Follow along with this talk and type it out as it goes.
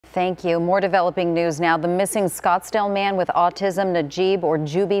Thank you. More developing news now. The missing Scottsdale man with autism, Najib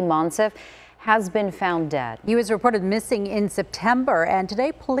Jubi Monsif, has been found dead. He was reported missing in September, and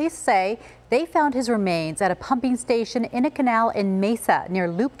today police say they found his remains at a pumping station in a canal in Mesa near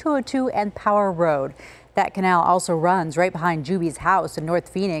Loop 202 and Power Road. That canal also runs right behind Jubi's house in North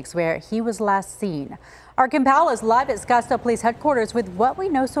Phoenix, where he was last seen. Our Kim Powell is live at Scottsdale Police Headquarters with what we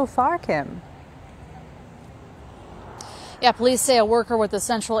know so far, Kim. Yeah, police say a worker with the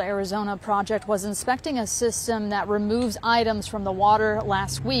Central Arizona Project was inspecting a system that removes items from the water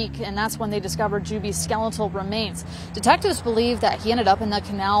last week, and that's when they discovered Jubi's skeletal remains. Detectives believe that he ended up in the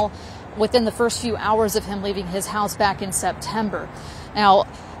canal within the first few hours of him leaving his house back in September. Now,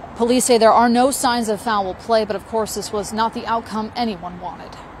 police say there are no signs of foul play, but of course this was not the outcome anyone wanted.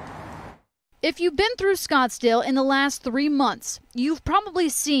 If you've been through Scottsdale in the last 3 months, you've probably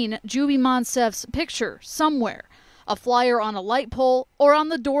seen Jubi Monsif's picture somewhere. A flyer on a light pole or on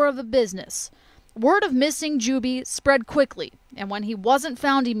the door of a business. Word of missing Jubi spread quickly, and when he wasn't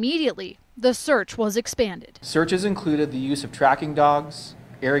found immediately, the search was expanded. Searches included the use of tracking dogs,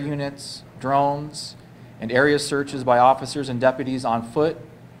 air units, drones, and area searches by officers and deputies on foot,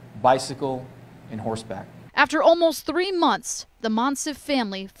 bicycle, and horseback. After almost 3 months, the Monsif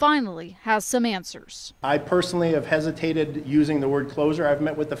family finally has some answers. I personally have hesitated using the word closure. I've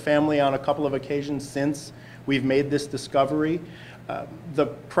met with the family on a couple of occasions since we've made this discovery. The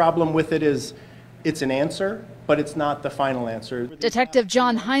problem with it is it's an answer, but it's not the final answer. Detective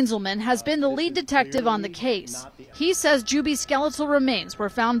John Heinzelman has been the lead detective on the case. He says Jubi's skeletal remains were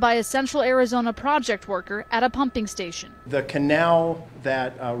found by a Central Arizona Project worker at a pumping station. The canal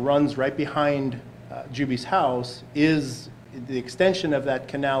that runs right behind Jubi's house is the extension of that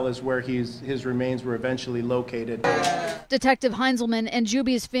canal is where his remains were eventually located. Detective Heinzelman and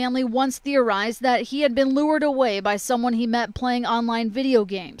Jubi's family once theorized that he had been lured away by someone he met playing online video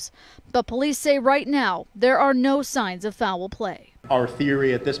games. But police say right now there are no signs of foul play. Our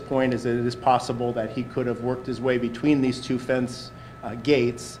theory at this point is that it is possible that he could have worked his way between these two fence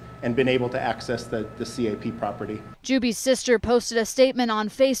gates and been able to access the CAP property. Jubi's sister posted a statement on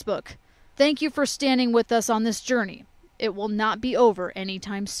Facebook. "Thank you for standing with us on this journey. It will not be over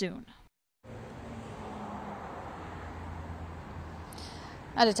anytime soon."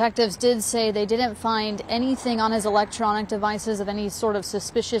 Detectives did say they didn't find anything on his electronic devices of any sort of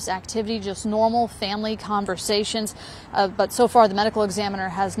suspicious activity, just normal family conversations. But so far, the medical examiner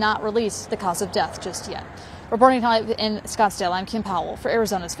has not released the cause of death just yet. Reporting live in Scottsdale, I'm Kim Powell for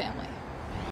Arizona's Family.